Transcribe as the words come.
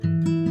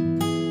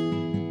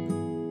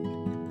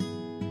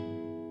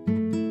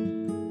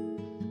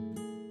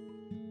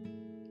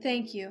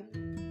Thank you.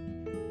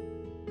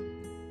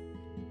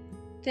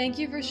 Thank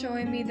you for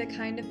showing me the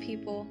kind of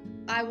people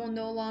I will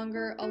no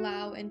longer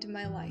allow into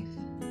my life.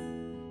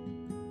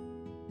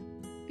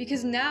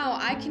 Because now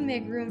I can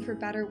make room for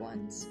better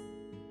ones.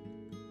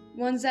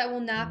 Ones that will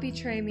not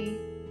betray me,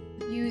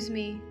 use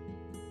me,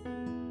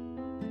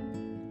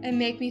 and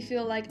make me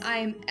feel like I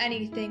am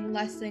anything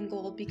less than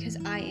gold, because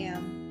I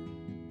am.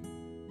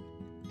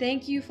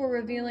 Thank you for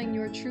revealing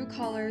your true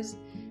colors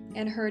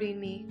and hurting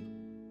me,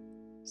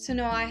 so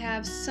now I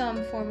have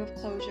some form of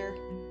closure.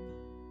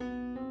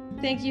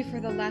 Thank you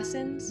for the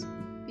lessons,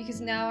 because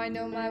now I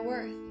know my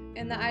worth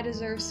and that I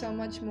deserve so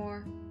much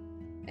more,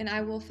 and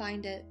I will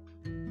find it.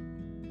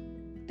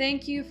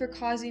 Thank you for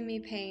causing me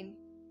pain,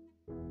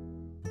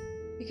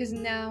 because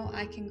now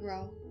I can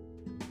grow.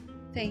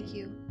 Thank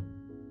you.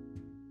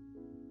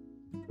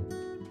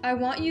 I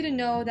want you to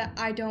know that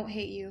I don't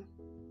hate you,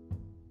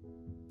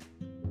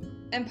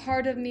 and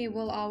part of me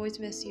will always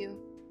miss you.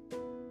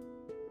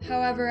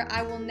 However,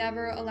 I will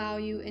never allow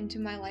you into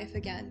my life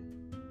again.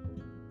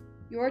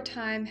 Your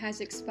time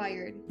has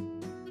expired.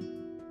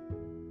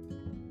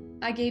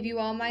 I gave you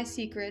all my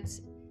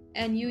secrets,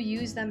 and you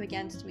used them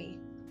against me.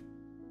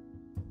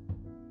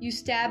 You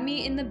stabbed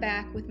me in the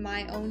back with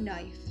my own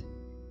knife.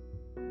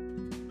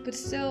 But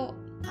still,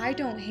 I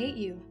don't hate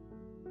you.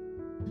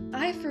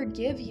 I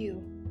forgive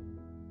you.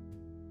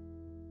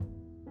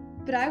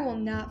 But I will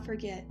not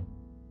forget.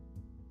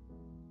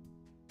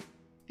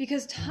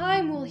 Because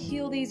time will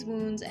heal these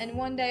wounds, and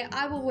one day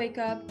I will wake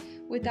up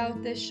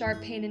without this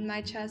sharp pain in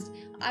my chest.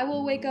 I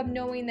will wake up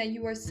knowing that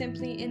you are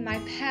simply in my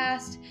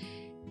past,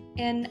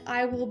 and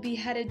I will be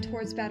headed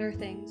towards better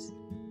things.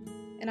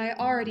 And I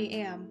already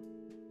am.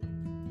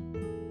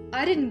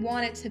 I didn't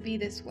want it to be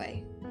this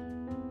way,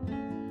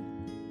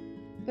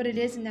 but it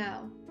is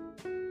now.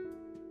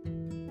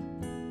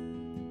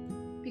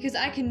 Because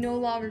I can no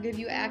longer give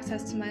you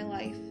access to my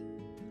life.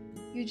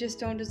 You just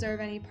don't deserve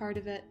any part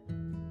of it.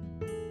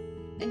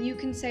 And you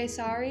can say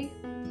sorry,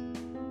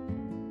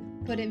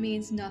 but it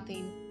means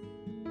nothing.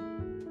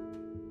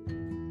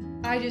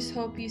 I just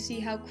hope you see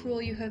how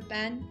cruel you have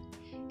been,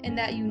 and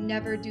that you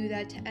never do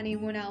that to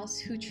anyone else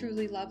who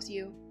truly loves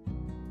you.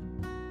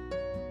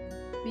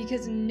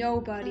 Because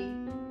nobody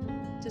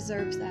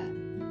deserves that.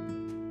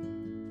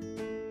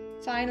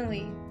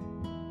 Finally,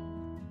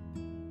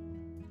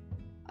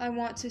 I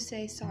want to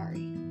say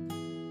sorry.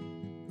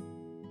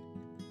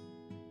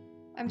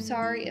 I'm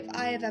sorry if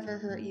I have ever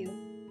hurt you.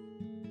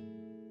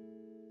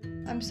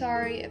 I'm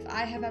sorry if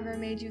I have ever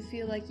made you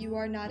feel like you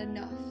are not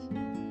enough.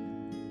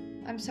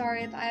 I'm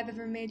sorry if I have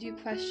ever made you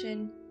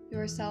question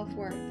your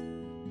self-worth.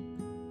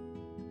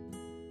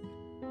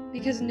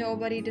 Because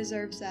nobody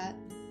deserves that.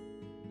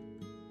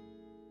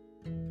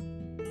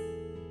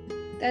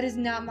 That is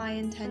not my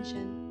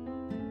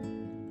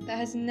intention. That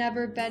has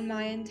never been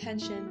my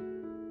intention.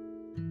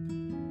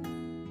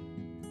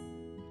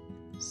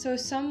 So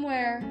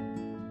somewhere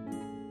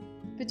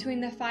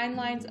between the fine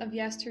lines of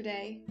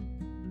yesterday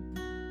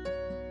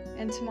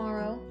and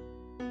tomorrow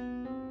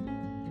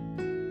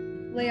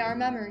lay our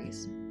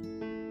memories.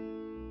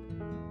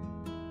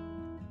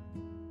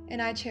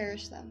 And I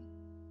cherish them.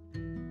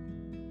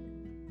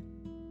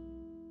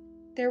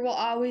 There will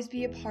always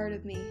be a part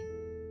of me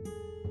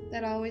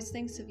that always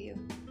thinks of you.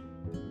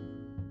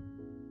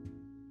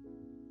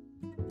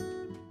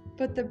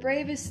 But the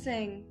bravest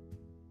thing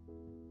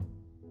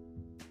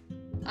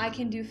I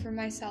can do for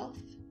myself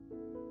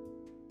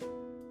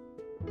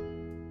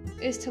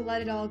is to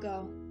let it all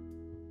go.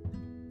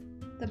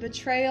 The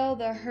betrayal,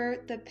 the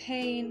hurt, the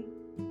pain,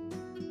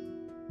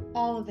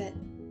 all of it.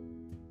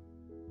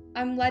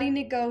 I'm letting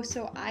it go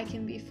so I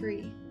can be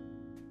free.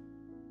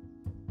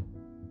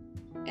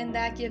 And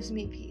that gives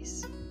me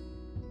peace.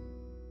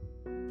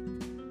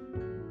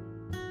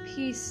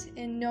 Peace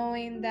in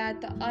knowing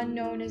that the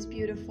unknown is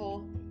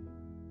beautiful,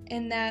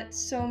 and that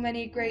so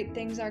many great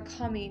things are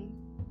coming,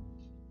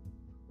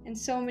 and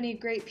so many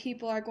great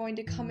people are going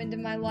to come into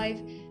my life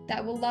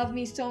that will love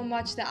me so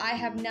much that I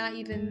have not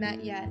even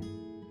met yet.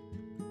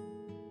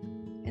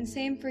 And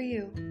same for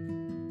you.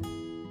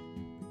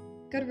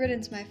 Good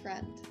riddance, my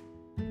friend,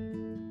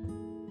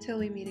 till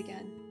we meet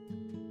again.